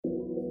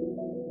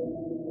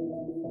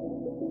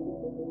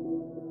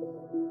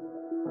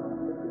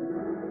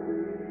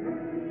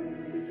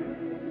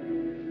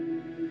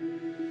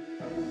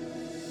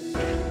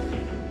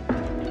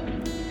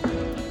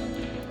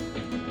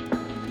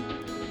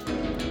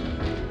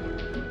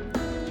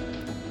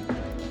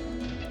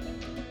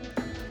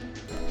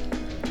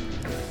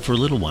For a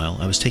little while,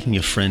 I was taking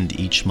a friend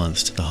each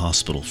month to the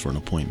hospital for an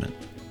appointment.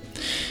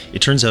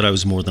 It turns out I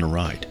was more than a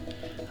ride.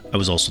 I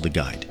was also the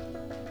guide.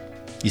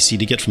 You see,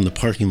 to get from the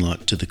parking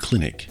lot to the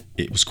clinic,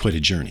 it was quite a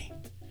journey.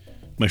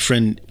 My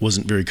friend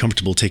wasn't very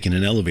comfortable taking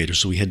an elevator,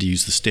 so we had to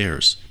use the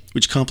stairs,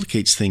 which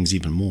complicates things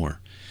even more,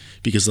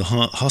 because the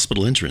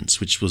hospital entrance,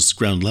 which was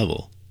ground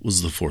level,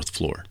 was the 4th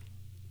floor.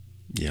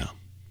 Yeah,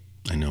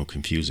 I know,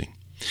 confusing.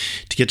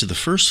 To get to the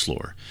 1st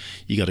floor,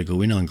 you got to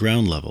go in on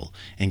ground level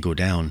and go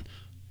down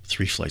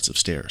 3 flights of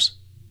stairs.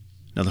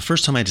 Now, the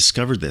first time I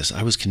discovered this,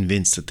 I was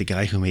convinced that the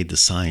guy who made the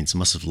signs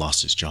must have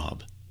lost his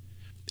job.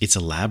 It's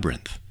a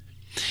labyrinth.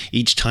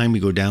 Each time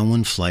we go down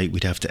one flight,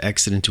 we'd have to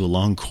exit into a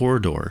long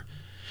corridor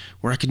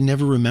where I could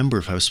never remember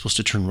if I was supposed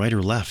to turn right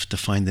or left to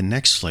find the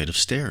next flight of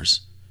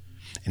stairs.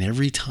 And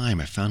every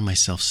time I found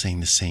myself saying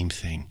the same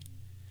thing.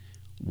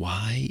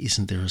 Why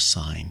isn't there a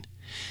sign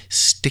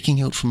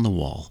sticking out from the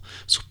wall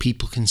so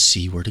people can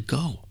see where to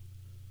go?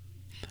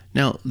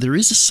 Now, there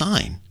is a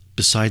sign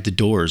beside the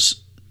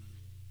doors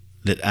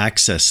that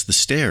access the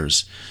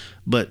stairs,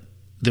 but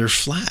they're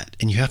flat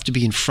and you have to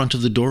be in front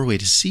of the doorway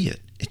to see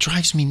it. It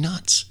drives me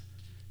nuts.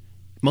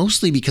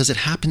 Mostly because it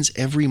happens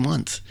every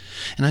month.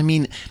 And I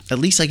mean, at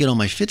least I get all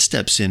my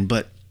footsteps in,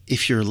 but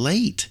if you're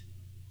late,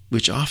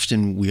 which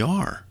often we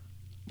are,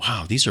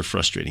 wow, these are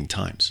frustrating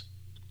times.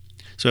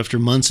 So after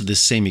months of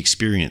this same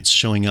experience,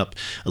 showing up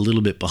a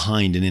little bit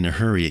behind and in a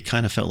hurry, it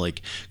kind of felt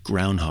like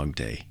Groundhog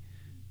Day,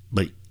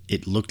 but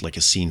it looked like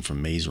a scene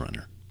from Maze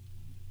Runner.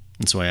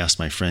 And so I asked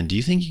my friend, do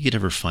you think you could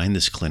ever find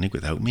this clinic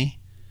without me?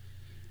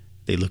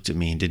 They looked at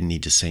me and didn't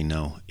need to say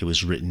no. It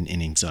was written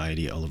in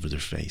anxiety all over their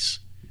face.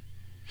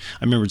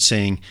 I remembered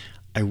saying,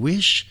 I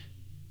wish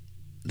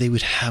they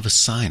would have a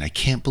sign. I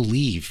can't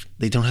believe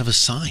they don't have a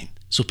sign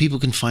so people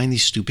can find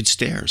these stupid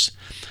stairs.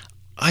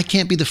 I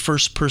can't be the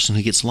first person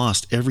who gets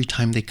lost every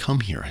time they come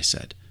here, I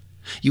said.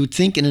 You would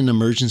think in an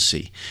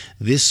emergency,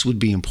 this would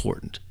be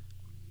important.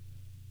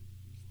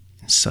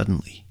 And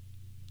suddenly,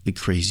 the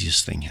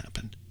craziest thing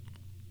happened.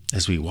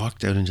 As we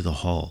walked out into the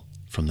hall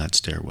from that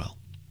stairwell,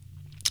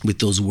 with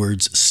those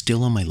words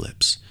still on my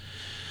lips,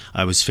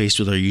 I was faced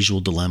with our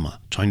usual dilemma,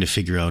 trying to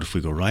figure out if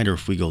we go right or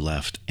if we go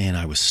left, and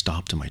I was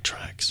stopped in my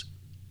tracks.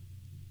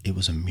 It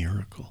was a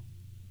miracle.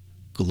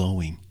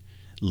 Glowing,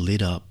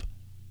 lit up.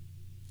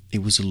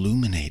 It was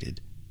illuminated.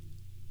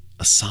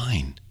 A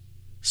sign,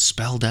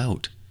 spelled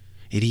out.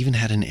 It even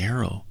had an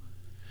arrow,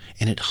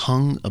 and it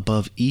hung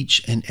above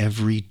each and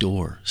every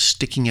door,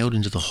 sticking out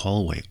into the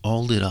hallway,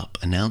 all lit up,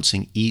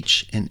 announcing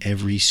each and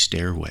every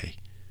stairway.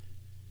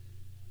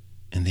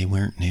 And they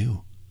weren't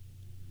new.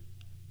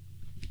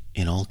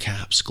 In all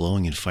caps,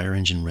 glowing in fire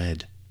engine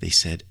red, they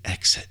said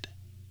exit,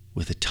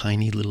 with a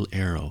tiny little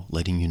arrow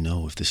letting you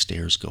know if the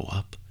stairs go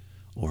up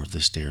or if the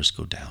stairs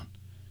go down.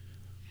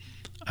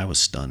 I was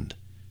stunned.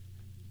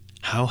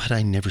 How had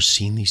I never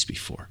seen these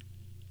before?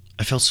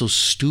 I felt so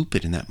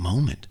stupid in that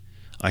moment.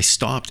 I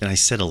stopped and I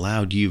said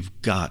aloud, you've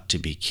got to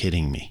be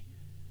kidding me.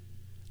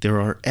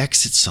 There are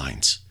exit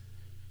signs.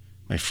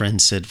 My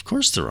friend said, of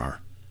course there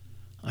are.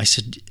 I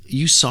said,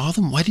 you saw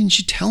them? Why didn't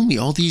you tell me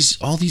all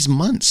these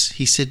months?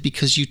 He said,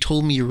 because you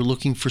told me you were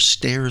looking for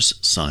stairs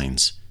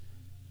signs.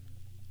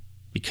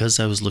 Because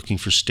I was looking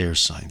for stairs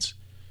signs,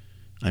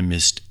 I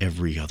missed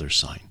every other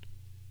sign.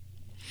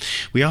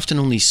 We often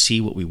only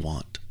see what we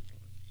want,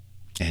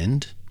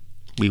 and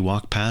we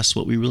walk past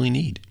what we really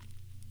need.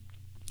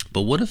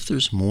 But what if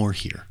there's more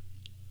here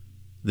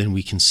than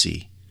we can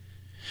see?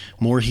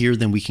 More here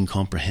than we can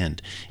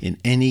comprehend in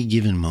any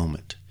given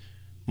moment?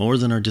 More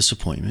than our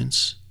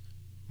disappointments,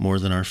 more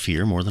than our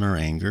fear, more than our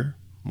anger,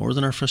 more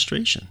than our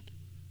frustration.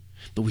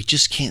 But we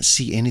just can't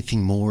see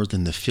anything more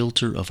than the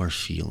filter of our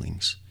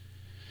feelings,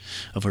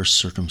 of our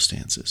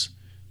circumstances,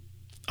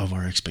 of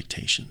our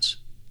expectations.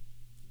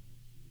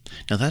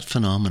 Now that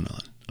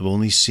phenomenon of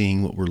only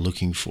seeing what we're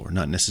looking for,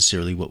 not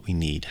necessarily what we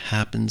need,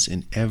 happens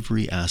in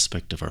every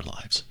aspect of our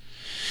lives.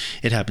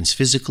 It happens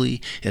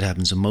physically, it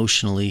happens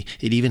emotionally,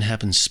 it even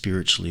happens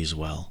spiritually as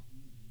well.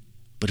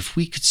 But if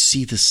we could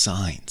see the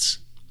signs,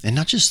 and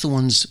not just the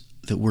ones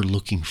that we're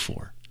looking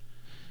for,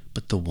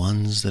 but the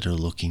ones that are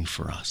looking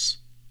for us,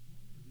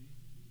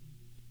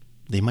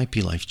 they might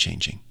be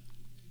life-changing.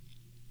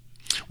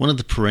 One of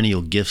the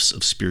perennial gifts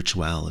of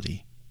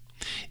spirituality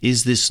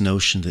is this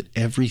notion that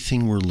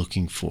everything we're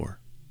looking for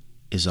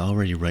is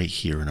already right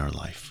here in our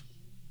life.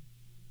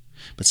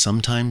 But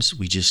sometimes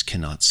we just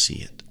cannot see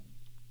it.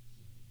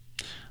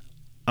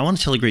 I want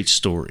to tell a great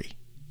story.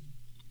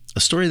 A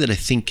story that I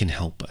think can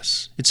help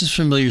us. It's a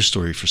familiar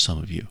story for some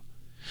of you.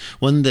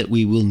 One that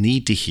we will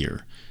need to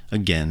hear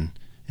again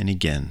and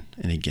again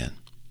and again.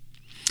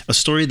 A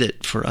story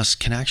that for us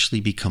can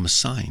actually become a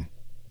sign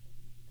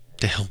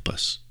to help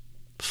us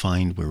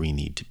find where we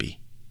need to be.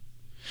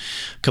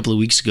 A couple of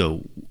weeks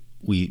ago,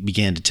 we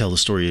began to tell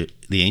the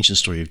ancient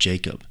story of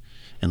Jacob.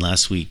 And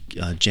last week,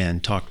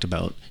 Jan talked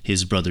about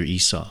his brother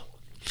Esau.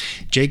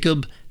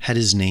 Jacob had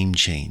his name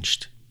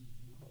changed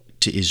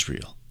to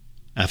Israel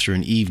after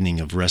an evening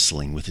of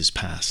wrestling with his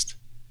past.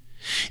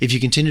 If you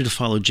continue to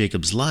follow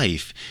Jacob's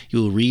life, you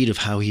will read of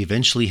how he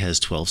eventually has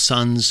 12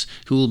 sons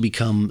who will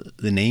become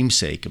the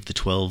namesake of the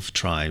 12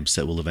 tribes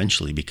that will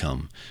eventually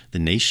become the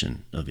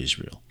nation of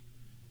Israel.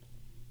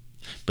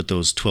 But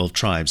those 12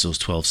 tribes, those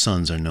 12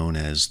 sons, are known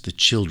as the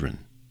children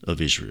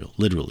of Israel,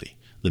 literally,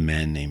 the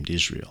man named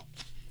Israel.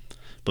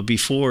 But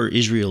before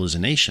Israel is a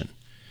nation,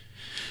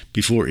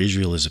 before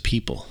Israel is a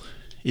people,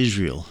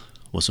 Israel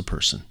was a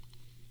person.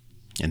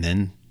 And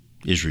then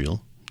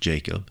Israel,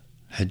 Jacob,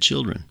 had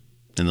children.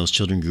 And those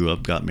children grew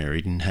up, got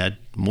married, and had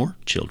more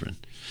children.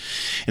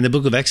 And the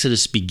book of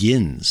Exodus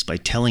begins by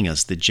telling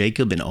us that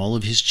Jacob and all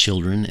of his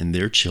children and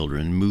their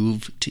children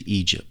move to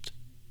Egypt,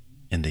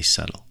 and they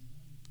settle.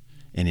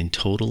 And in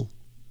total,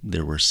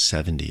 there were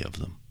 70 of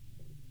them.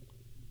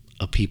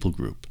 A people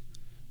group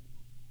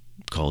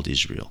called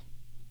Israel.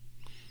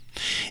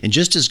 And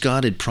just as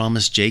God had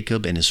promised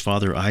Jacob and his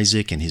father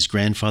Isaac and his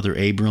grandfather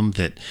Abram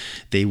that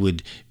they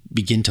would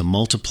begin to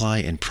multiply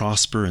and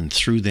prosper, and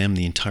through them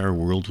the entire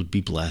world would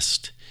be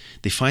blessed,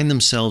 they find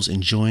themselves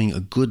enjoying a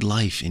good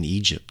life in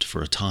Egypt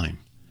for a time.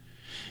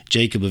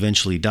 Jacob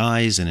eventually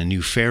dies, and a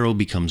new Pharaoh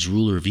becomes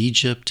ruler of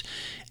Egypt,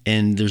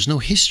 and there's no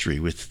history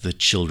with the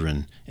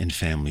children and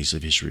families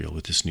of Israel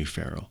with this new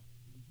Pharaoh.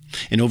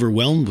 And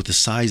overwhelmed with the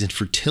size and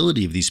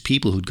fertility of these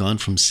people who'd gone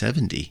from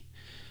 70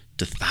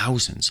 to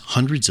thousands,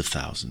 hundreds of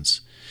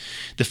thousands,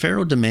 the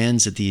Pharaoh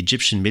demands that the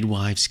Egyptian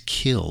midwives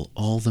kill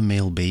all the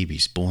male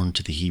babies born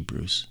to the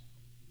Hebrews.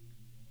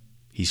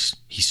 He's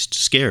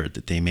scared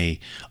that they may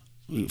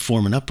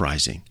form an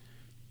uprising.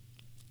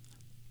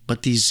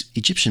 But these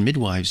Egyptian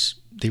midwives,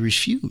 they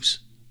refuse.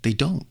 They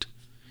don't.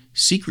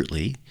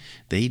 Secretly,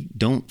 they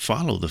don't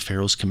follow the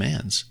Pharaoh's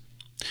commands.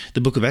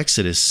 The book of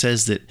Exodus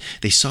says that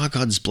they saw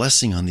God's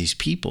blessing on these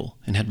people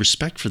and had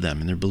respect for them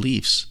and their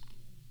beliefs.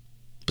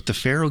 But the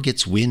Pharaoh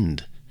gets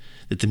wind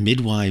that the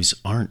midwives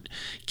aren't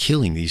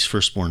killing these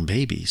firstborn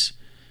babies.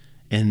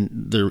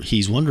 And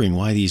he's wondering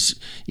why these,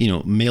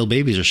 male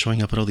babies are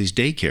showing up at all these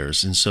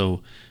daycares. And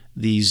so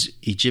these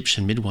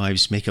Egyptian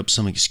midwives make up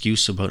some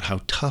excuse about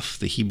how tough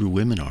the Hebrew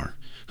women are,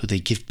 who they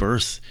give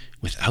birth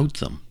without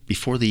them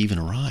before they even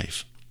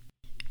arrive.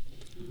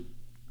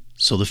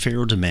 So the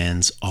Pharaoh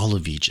demands all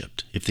of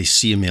Egypt, if they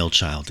see a male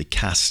child, to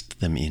cast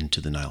them into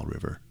the Nile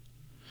River.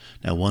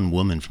 Now, one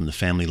woman from the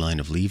family line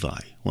of Levi,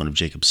 one of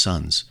Jacob's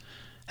sons,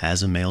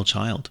 has a male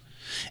child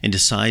and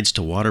decides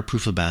to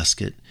waterproof a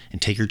basket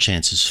and take her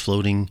chances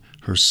floating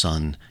her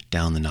son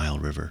down the Nile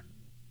River.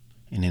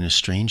 And in a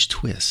strange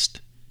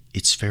twist,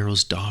 it's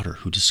Pharaoh's daughter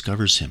who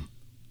discovers him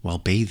while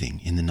bathing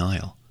in the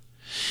Nile.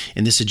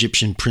 And this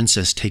Egyptian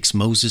princess takes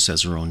Moses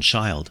as her own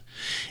child,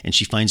 and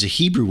she finds a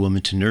Hebrew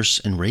woman to nurse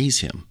and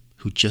raise him,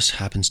 who just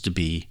happens to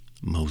be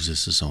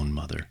Moses' own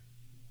mother.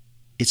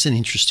 It's an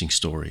interesting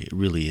story, it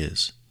really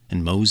is.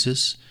 And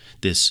Moses,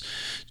 this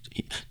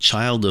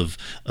child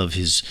of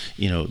his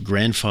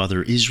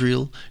grandfather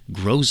Israel,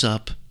 grows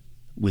up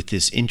with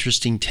this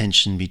interesting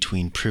tension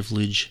between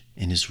privilege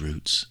and his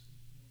roots.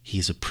 He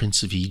is a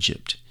prince of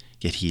Egypt,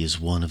 yet he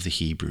is one of the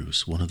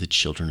Hebrews, one of the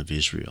children of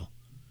Israel.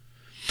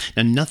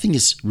 Now, nothing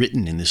is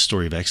written in this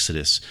story of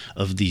Exodus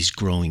of these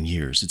growing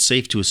years. It's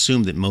safe to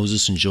assume that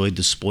Moses enjoyed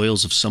the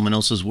spoils of someone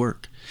else's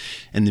work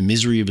and the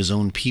misery of his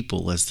own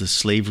people as the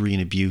slavery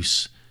and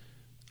abuse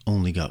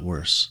only got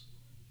worse.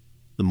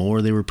 The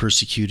more they were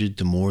persecuted,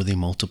 the more they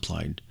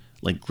multiplied,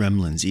 like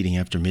gremlins eating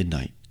after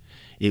midnight.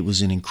 It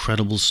was an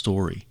incredible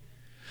story.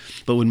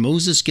 But when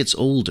Moses gets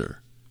older,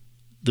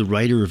 the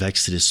writer of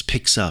Exodus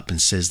picks up and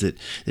says that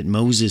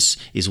Moses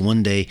is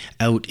one day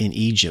out in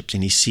Egypt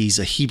and he sees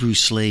a Hebrew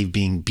slave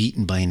being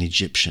beaten by an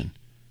Egyptian.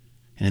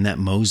 And in that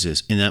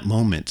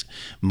moment,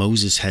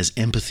 Moses has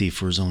empathy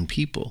for his own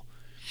people.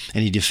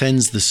 And he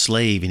defends the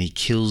slave and he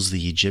kills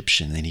the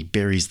Egyptian and he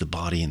buries the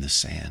body in the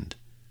sand.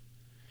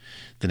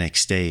 The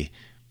next day,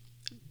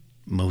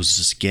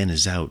 Moses again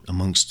is out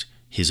amongst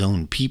his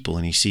own people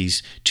and he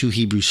sees two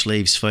Hebrew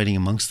slaves fighting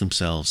amongst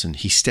themselves, and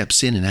he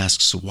steps in and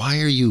asks, why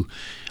are you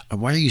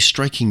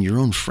striking your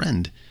own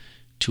friend?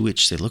 To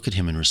which they look at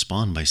him and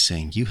respond by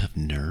saying, you have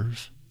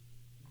nerve?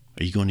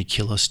 Are you going to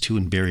kill us too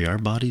and bury our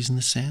bodies in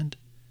the sand?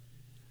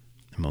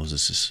 And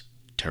Moses is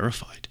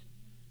terrified.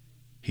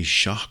 He's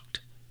shocked.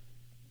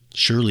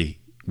 Surely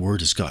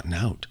word has gotten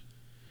out.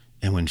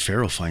 And when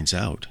Pharaoh finds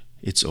out,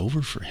 it's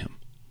over for him.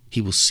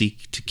 He will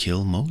seek to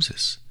kill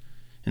Moses.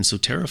 And so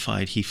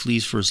terrified, he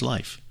flees for his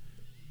life.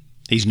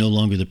 He's no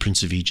longer the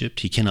prince of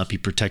Egypt. He cannot be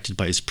protected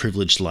by his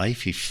privileged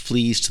life. He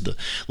flees to the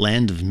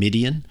land of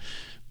Midian,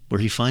 where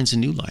he finds a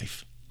new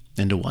life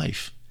and a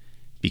wife.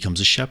 He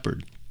becomes a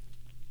shepherd,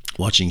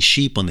 watching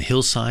sheep on the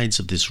hillsides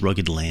of this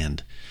rugged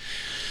land.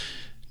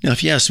 Now,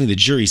 if you ask me, the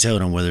jury's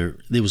out on whether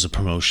there was a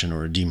promotion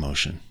or a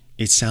demotion.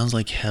 It sounds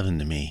like heaven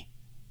to me.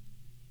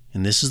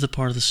 And this is the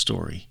part of the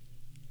story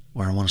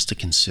where I want us to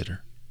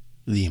consider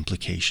the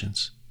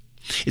implications.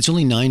 It's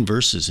only 9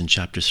 verses in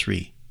chapter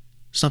 3.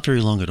 It's not very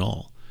long at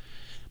all.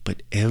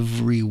 But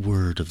every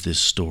word of this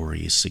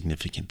story is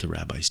significant, the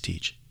rabbis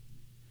teach.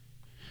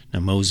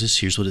 Now Moses,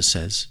 here's what it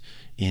says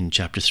in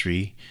chapter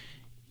 3.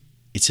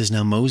 It says,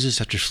 "Now Moses,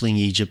 after fleeing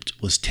Egypt,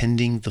 was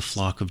tending the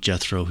flock of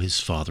Jethro, his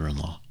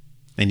father-in-law.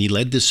 And he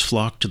led this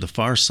flock to the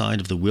far side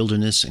of the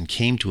wilderness and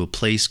came to a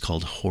place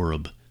called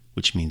Horeb,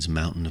 which means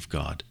mountain of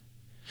God.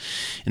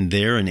 And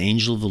there an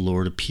angel of the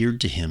Lord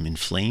appeared to him in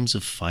flames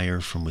of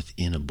fire from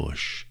within a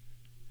bush."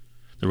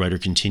 The writer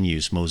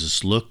continues,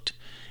 "Moses looked,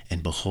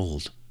 and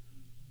behold,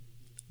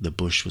 the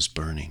bush was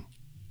burning,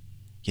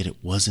 yet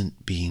it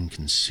wasn't being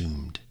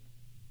consumed.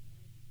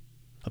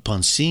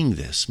 Upon seeing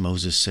this,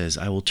 Moses says,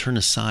 'I will turn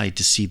aside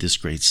to see this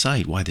great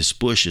sight, why this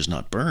bush is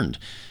not burned.'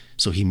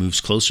 So he moves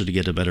closer to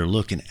get a better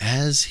look, and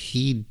as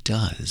he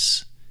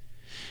does,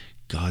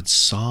 God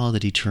saw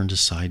that he turned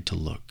aside to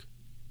look,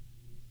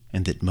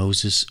 and that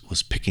Moses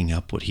was picking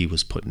up what he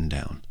was putting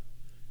down.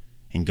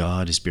 And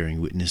God is bearing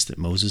witness that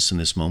Moses in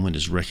this moment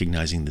is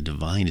recognizing the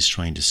divine is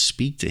trying to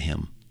speak to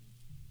him.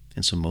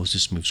 And so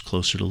Moses moves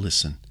closer to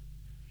listen.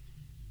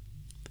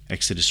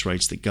 Exodus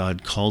writes that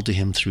God called to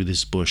him through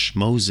this bush,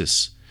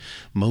 'Moses,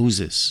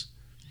 Moses.'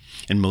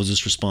 And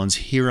Moses responds,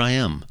 'Here I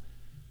am.'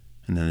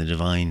 And then the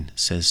divine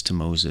says to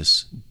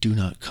Moses, 'Do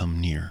not come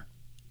near.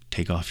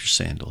 Take off your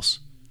sandals,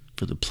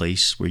 for the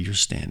place where you're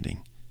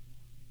standing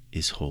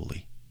is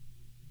holy.'"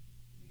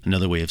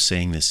 Another way of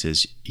saying this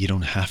is, you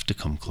don't have to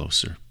come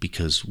closer,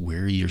 because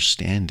where you're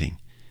standing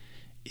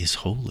is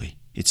holy.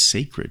 It's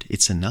sacred.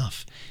 It's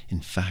enough.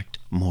 In fact,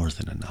 more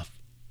than enough.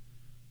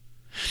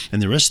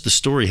 And the rest of the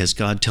story has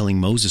God telling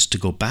Moses to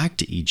go back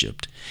to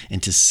Egypt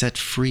and to set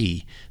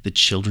free the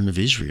children of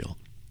Israel,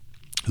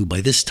 who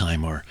by this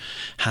time are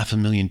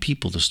 500,000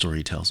 people, the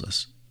story tells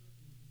us.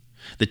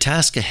 The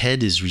task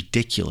ahead is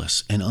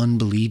ridiculous and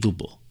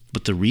unbelievable,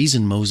 but the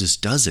reason Moses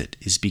does it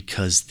is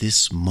because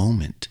this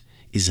moment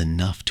is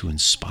enough to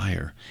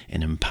inspire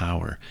and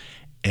empower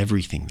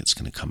everything that's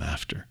going to come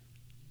after.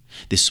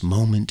 This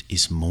moment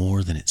is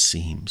more than it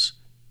seems.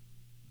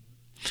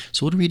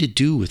 So what are we to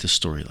do with a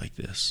story like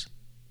this?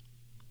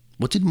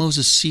 What did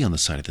Moses see on the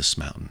side of this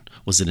mountain?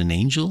 Was it an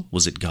angel?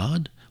 Was it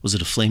God? Was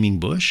it a flaming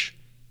bush?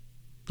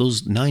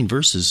 Those 9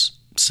 verses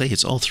say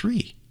it's all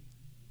 3.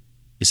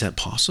 Is that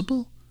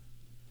possible?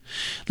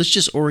 Let's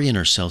just orient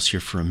ourselves here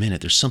for a minute.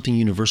 There's something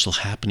universal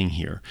happening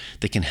here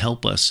that can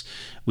help us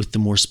with the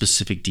more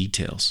specific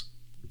details.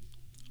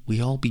 We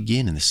all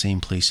begin in the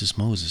same place as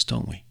Moses,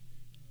 don't we?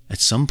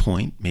 At some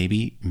point,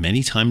 maybe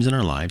many times in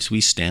our lives,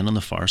 we stand on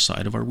the far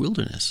side of our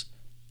wilderness,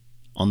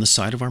 on the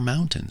side of our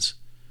mountains.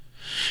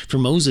 For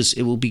Moses,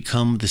 it will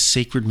become the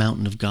sacred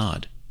mountain of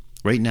God.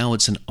 Right now,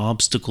 it's an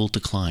obstacle to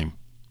climb.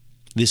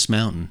 This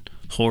mountain,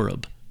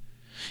 Horeb,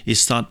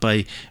 is thought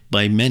by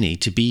many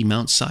to be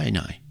Mount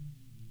Sinai.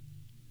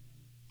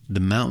 The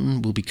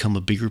mountain will become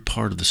a bigger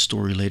part of the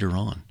story later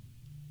on.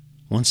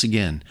 Once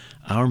again,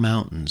 our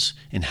mountains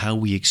and how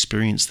we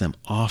experience them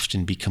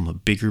often become a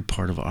bigger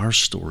part of our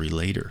story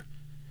later.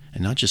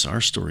 And not just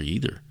our story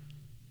either.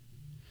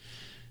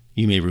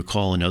 You may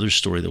recall another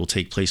story that will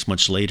take place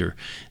much later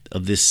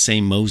of this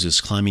same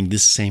Moses climbing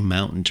this same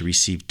mountain to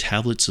receive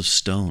tablets of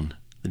stone,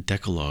 the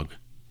Decalogue,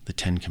 the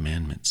 10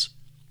 Commandments.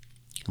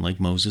 And like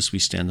Moses, we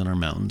stand on our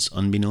mountains.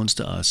 Unbeknownst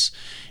to us,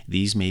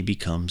 these may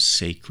become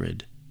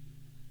sacred.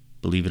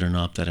 Believe it or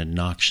not, that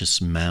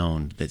obnoxious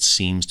mound that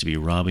seems to be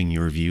robbing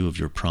your view of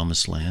your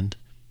promised land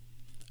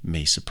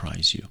may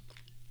surprise you.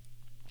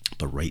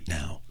 But right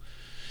now,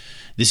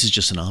 this is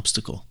just an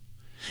obstacle.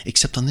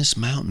 Except on this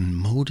mountain,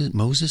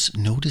 Moses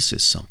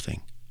notices something.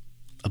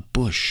 A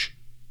bush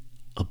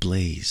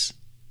ablaze.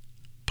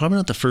 Probably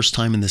not the first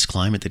time in this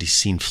climate that he's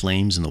seen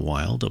flames in the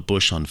wild. A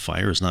bush on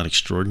fire is not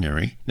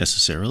extraordinary,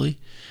 necessarily.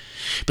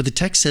 But the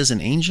text says,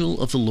 "An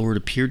angel of the Lord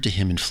appeared to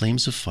him in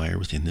flames of fire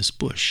within this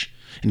bush,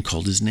 and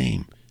called his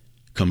name.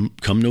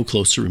 'Come no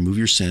closer, remove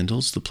your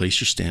sandals, the place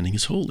you're standing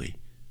is holy.'"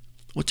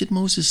 What did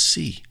Moses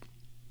see?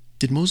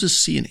 Did Moses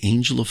see an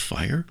angel of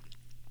fire?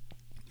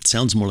 It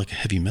sounds more like a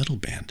heavy metal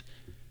band.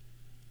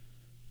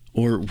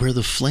 Or were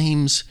the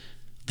flames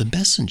the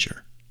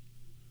messenger?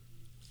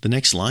 The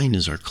next line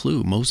is our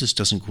clue. Moses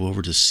doesn't go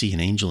over to see an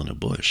angel in a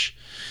bush.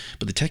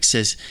 But the text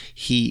says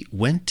he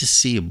went to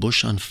see a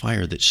bush on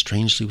fire that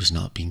strangely was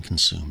not being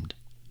consumed.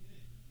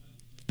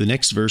 The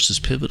next verse is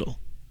pivotal.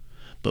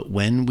 But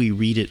when we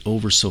read it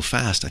over so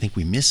fast, I think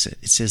we miss it.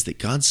 It says that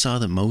God saw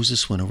that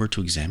Moses went over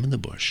to examine the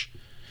bush,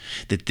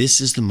 that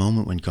this is the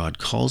moment when God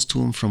calls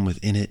to him from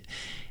within it.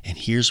 And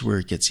here's where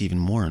it gets even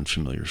more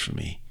unfamiliar for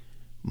me.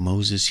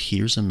 Moses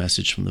hears a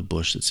message from the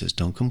bush that says,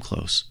 "Don't come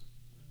close,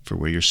 for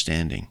where you're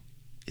standing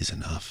is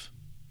enough,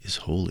 is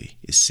holy,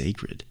 is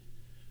sacred."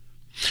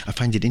 I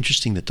find it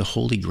interesting that the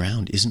holy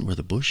ground isn't where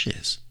the bush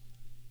is,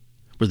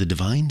 where the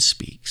divine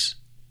speaks,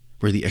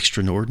 where the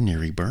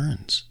extraordinary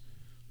burns.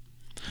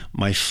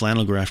 My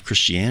flannel graph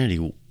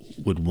Christianity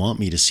would want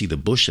me to see the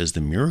bush as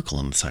the miracle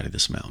on the side of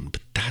this mountain,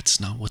 but that's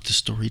not what the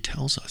story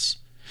tells us.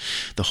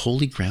 The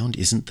holy ground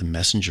isn't the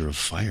messenger of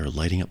fire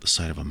lighting up the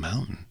side of a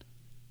mountain,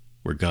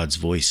 where God's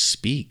voice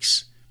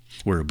speaks,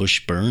 where a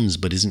bush burns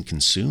but isn't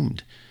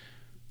consumed.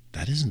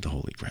 That isn't the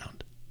holy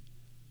ground.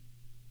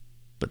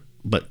 But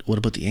But what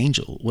about the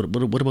angel? What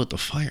about the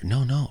fire?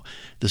 No.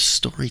 The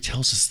story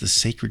tells us the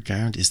sacred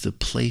ground is the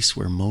place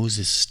where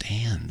Moses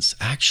stands,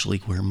 actually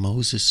where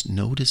Moses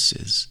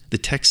notices. The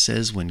text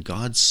says when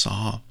God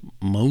saw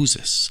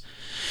Moses'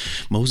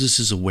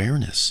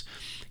 awareness,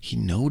 he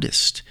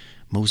noticed.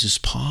 Moses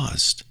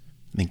paused.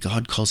 And then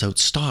God calls out,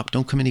 stop,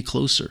 don't come any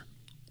closer.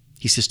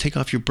 He says, take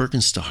off your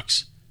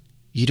Birkenstocks.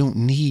 You don't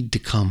need to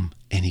come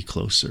any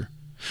closer.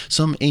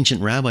 Some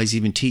ancient rabbis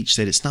even teach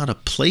that it's not a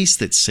place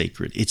that's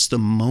sacred, it's the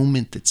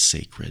moment that's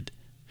sacred.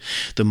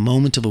 The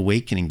moment of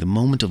awakening, the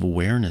moment of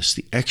awareness,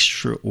 the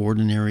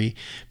extraordinary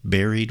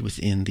buried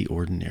within the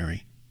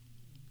ordinary.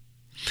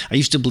 I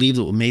used to believe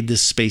that what made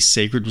this space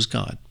sacred was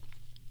God.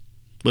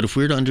 But if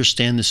we're to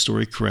understand this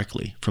story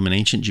correctly from an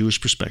ancient Jewish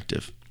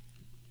perspective,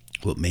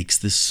 what makes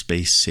this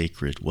space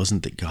sacred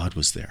wasn't that God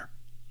was there,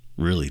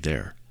 really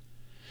there,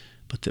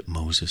 but that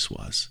Moses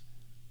was,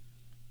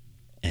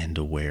 and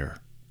aware.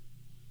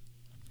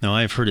 Now,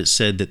 I've heard it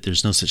said that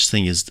there's no such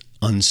thing as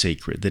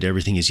unsacred, that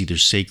everything is either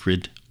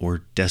sacred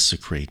or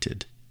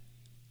desecrated.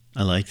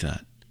 I like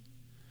that.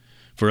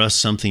 For us,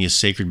 something is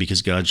sacred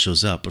because God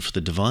shows up, but for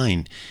the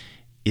divine,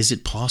 is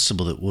it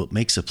possible that what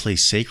makes a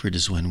place sacred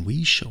is when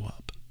we show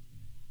up?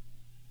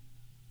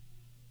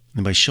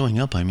 And by showing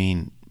up, I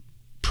mean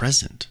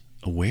present,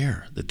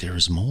 aware that there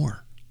is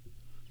more.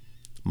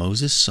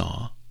 Moses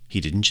saw, he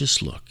didn't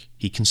just look,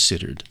 he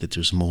considered that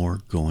there's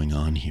more going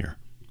on here.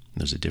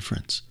 There's a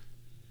difference.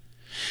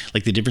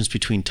 Like the difference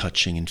between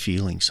touching and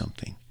feeling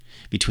something,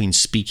 between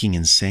speaking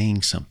and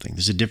saying something.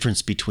 There's a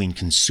difference between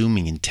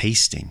consuming and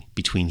tasting,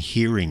 between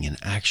hearing and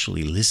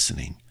actually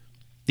listening.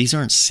 These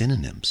aren't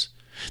synonyms.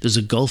 There's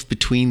a gulf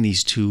between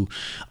these two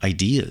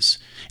ideas,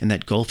 and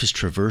that gulf is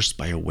traversed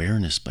by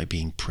awareness, by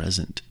being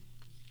present.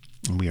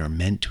 And we are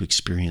meant to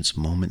experience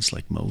moments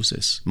like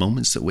Moses,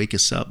 moments that wake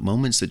us up,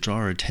 moments that draw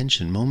our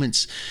attention,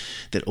 moments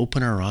that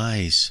open our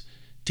eyes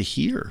to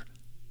hear.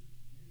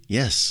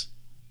 Yes,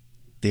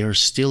 they are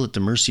still at the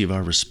mercy of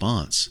our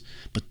response,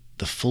 but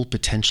the full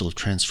potential of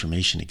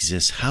transformation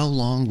exists. How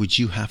long would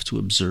you have to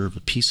observe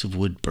a piece of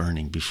wood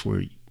burning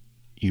before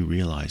you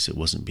realize it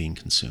wasn't being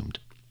consumed?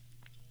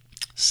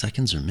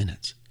 Seconds or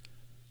minutes?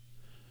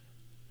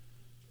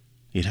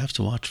 You'd have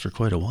to watch for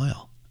quite a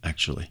while,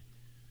 actually.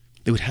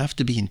 It would have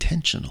to be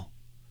intentional.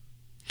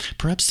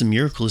 Perhaps the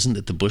miracle isn't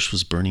that the bush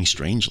was burning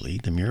strangely.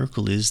 The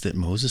miracle is that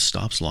Moses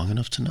stops long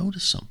enough to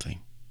notice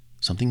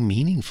something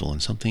meaningful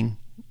and something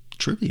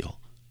trivial.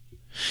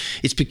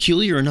 It's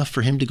peculiar enough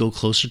for him to go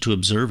closer to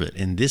observe it,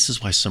 and this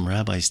is why some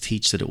rabbis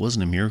teach that it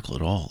wasn't a miracle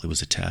at all, it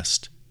was a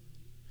test.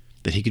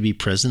 That he could be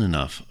present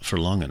enough for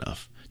long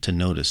enough to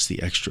notice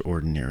the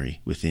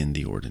extraordinary within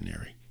the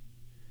ordinary.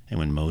 And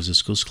when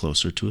Moses goes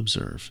closer to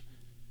observe,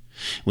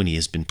 when he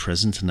has been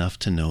present enough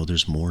to know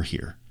there's more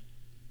here,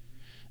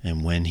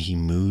 and when he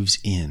moves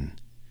in,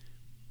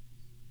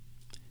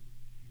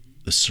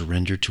 the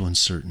surrender to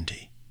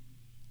uncertainty,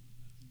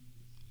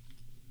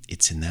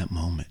 it's in that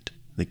moment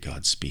that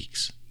God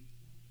speaks.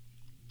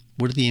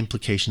 What are the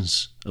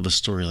implications of a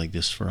story like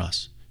this for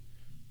us?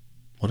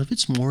 What if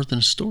it's more than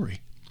a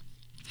story?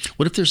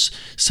 What if there's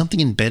something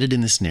embedded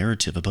in this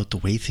narrative about the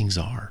way things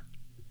are,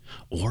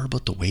 or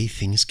about the way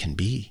things can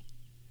be?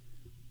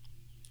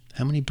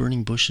 How many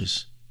burning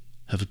bushes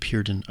have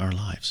appeared in our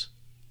lives,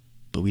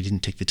 but we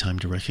didn't take the time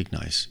to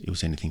recognize it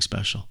was anything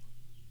special?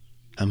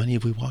 How many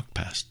have we walked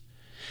past?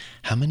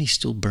 How many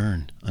still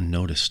burn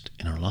unnoticed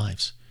in our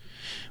lives,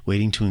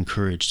 waiting to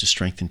encourage, to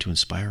strengthen, to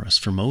inspire us?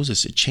 For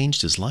Moses, it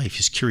changed his life,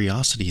 his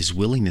curiosity, his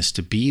willingness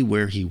to be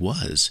where he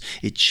was.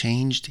 It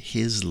changed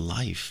his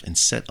life and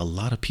set a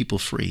lot of people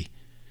free.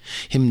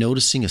 Him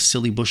noticing a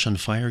silly bush on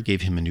fire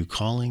gave him a new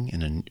calling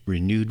and a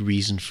renewed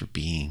reason for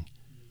being.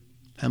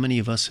 How many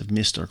of us have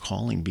missed our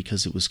calling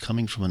because it was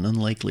coming from an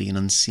unlikely and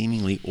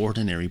unseemingly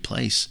ordinary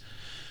place?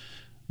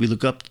 We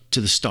look up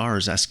to the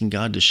stars asking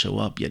God to show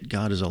up, yet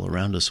God is all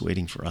around us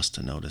waiting for us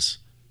to notice,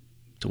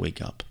 to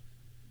wake up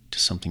to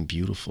something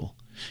beautiful,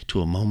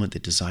 to a moment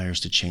that desires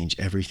to change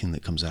everything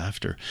that comes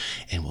after.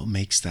 And what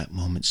makes that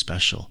moment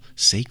special,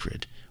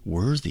 sacred,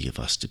 worthy of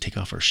us to take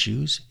off our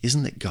shoes,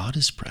 isn't that God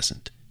is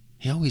present.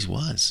 He always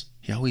was.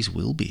 He always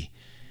will be.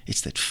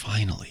 It's that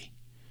finally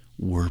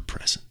we're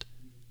present.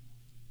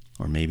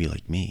 Or maybe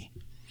like me,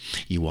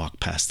 you walk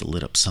past the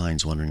lit up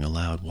signs wondering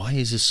aloud, why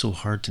is this so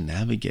hard to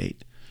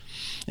navigate?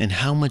 And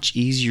how much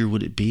easier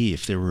would it be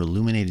if there were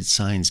illuminated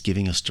signs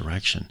giving us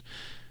direction?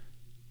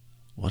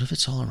 What if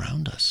it's all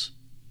around us?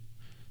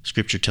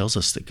 Scripture tells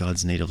us that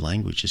God's native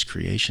language is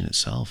creation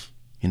itself.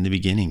 In the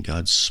beginning,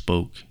 God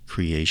spoke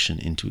creation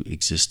into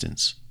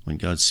existence. When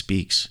God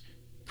speaks,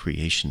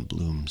 creation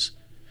blooms.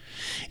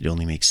 It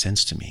only makes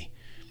sense to me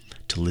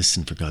to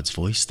listen for God's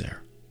voice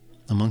there,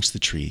 amongst the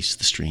trees,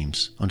 the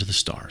streams, under the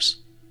stars,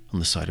 on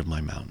the side of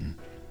my mountain.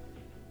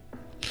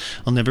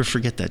 I'll never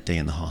forget that day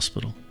in the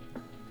hospital,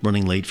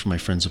 running late for my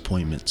friend's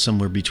appointment,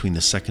 somewhere between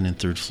the second and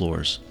third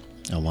floors.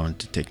 I wanted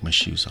to take my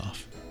shoes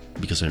off,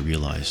 because I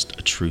realized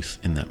a truth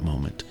in that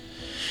moment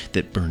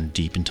that burned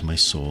deep into my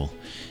soul,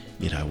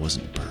 yet I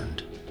wasn't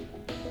burned.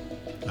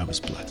 I was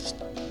blessed.